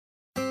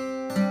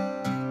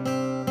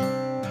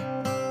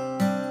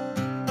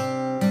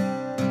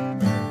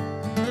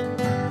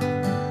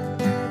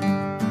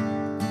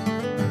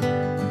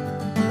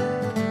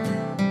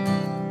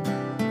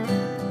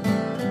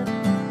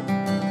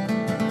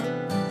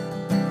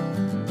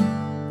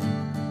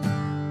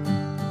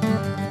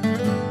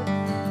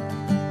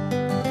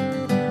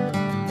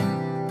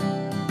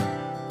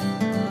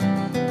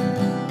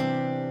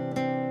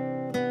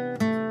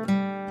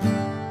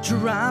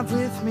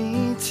with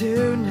me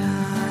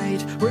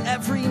tonight, where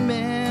every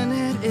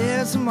minute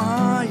is a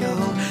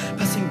mile,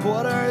 passing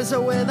borders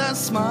with a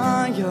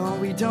smile.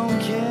 We don't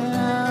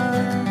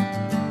care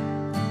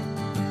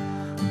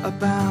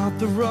about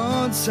the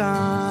road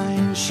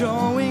sign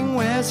showing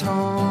where's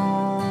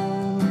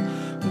home.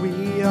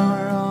 We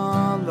are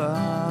all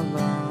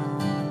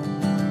alone.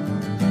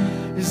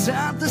 Is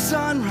that the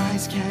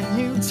sunrise? Can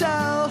you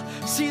tell?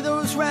 See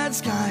those red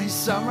skies,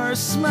 summer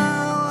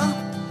smell.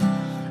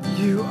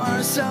 You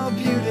are so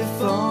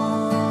beautiful,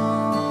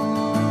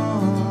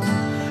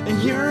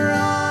 and your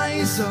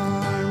eyes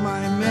are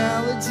my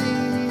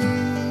melody,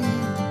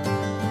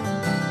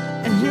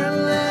 and your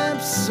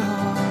lips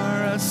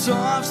are a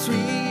soft,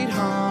 sweet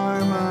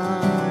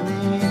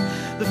harmony.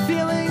 The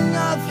feeling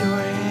of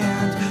your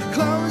hand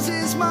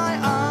closes my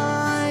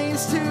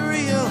eyes to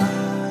realize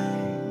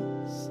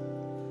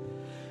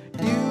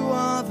you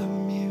are the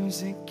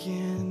music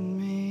in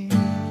me.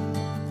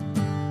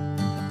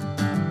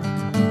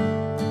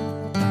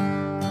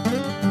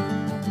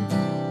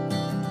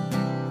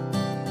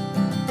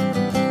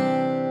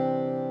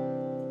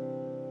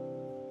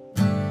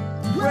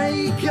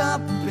 Wake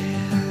up,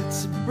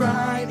 it's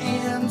bright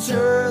and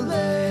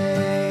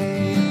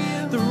early.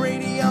 The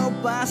radio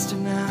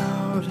blasting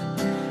out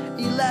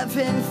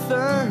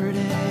 11:30.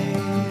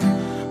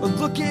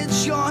 Look at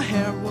your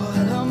hair,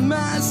 what a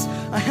mess.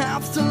 I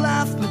have to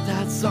laugh, but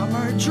that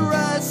summer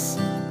dress.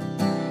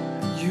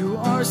 You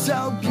are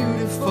so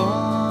beautiful,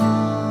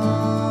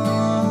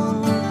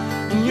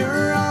 and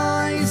your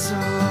eyes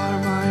are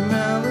my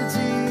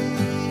melody,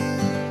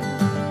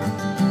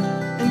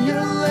 and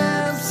your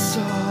lips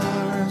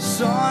are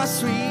so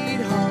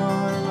sweet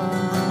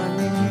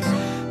harmony.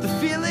 The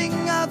feeling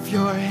of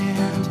your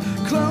hand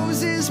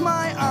closes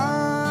my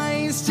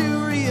eyes to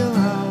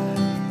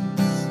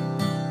realize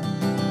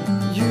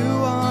you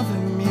are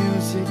the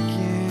music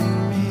in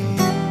me.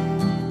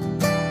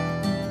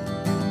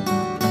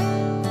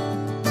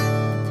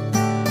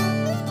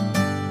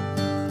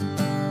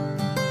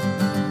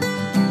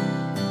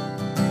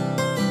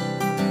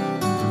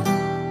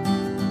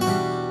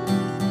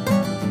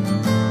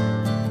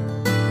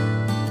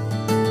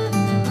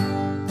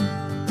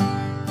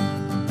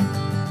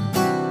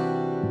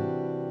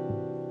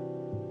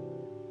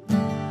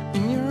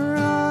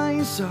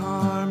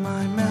 Are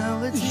my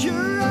melody.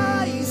 Your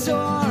eyes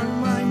are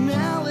my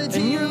melody,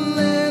 and your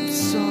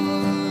lips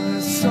are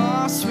a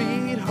soft,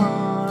 sweet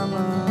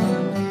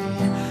harmony.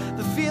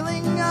 The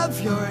feeling of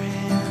your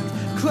hand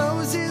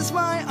closes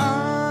my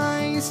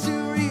eyes to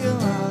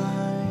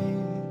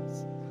realize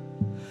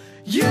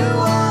you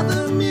are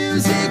the music.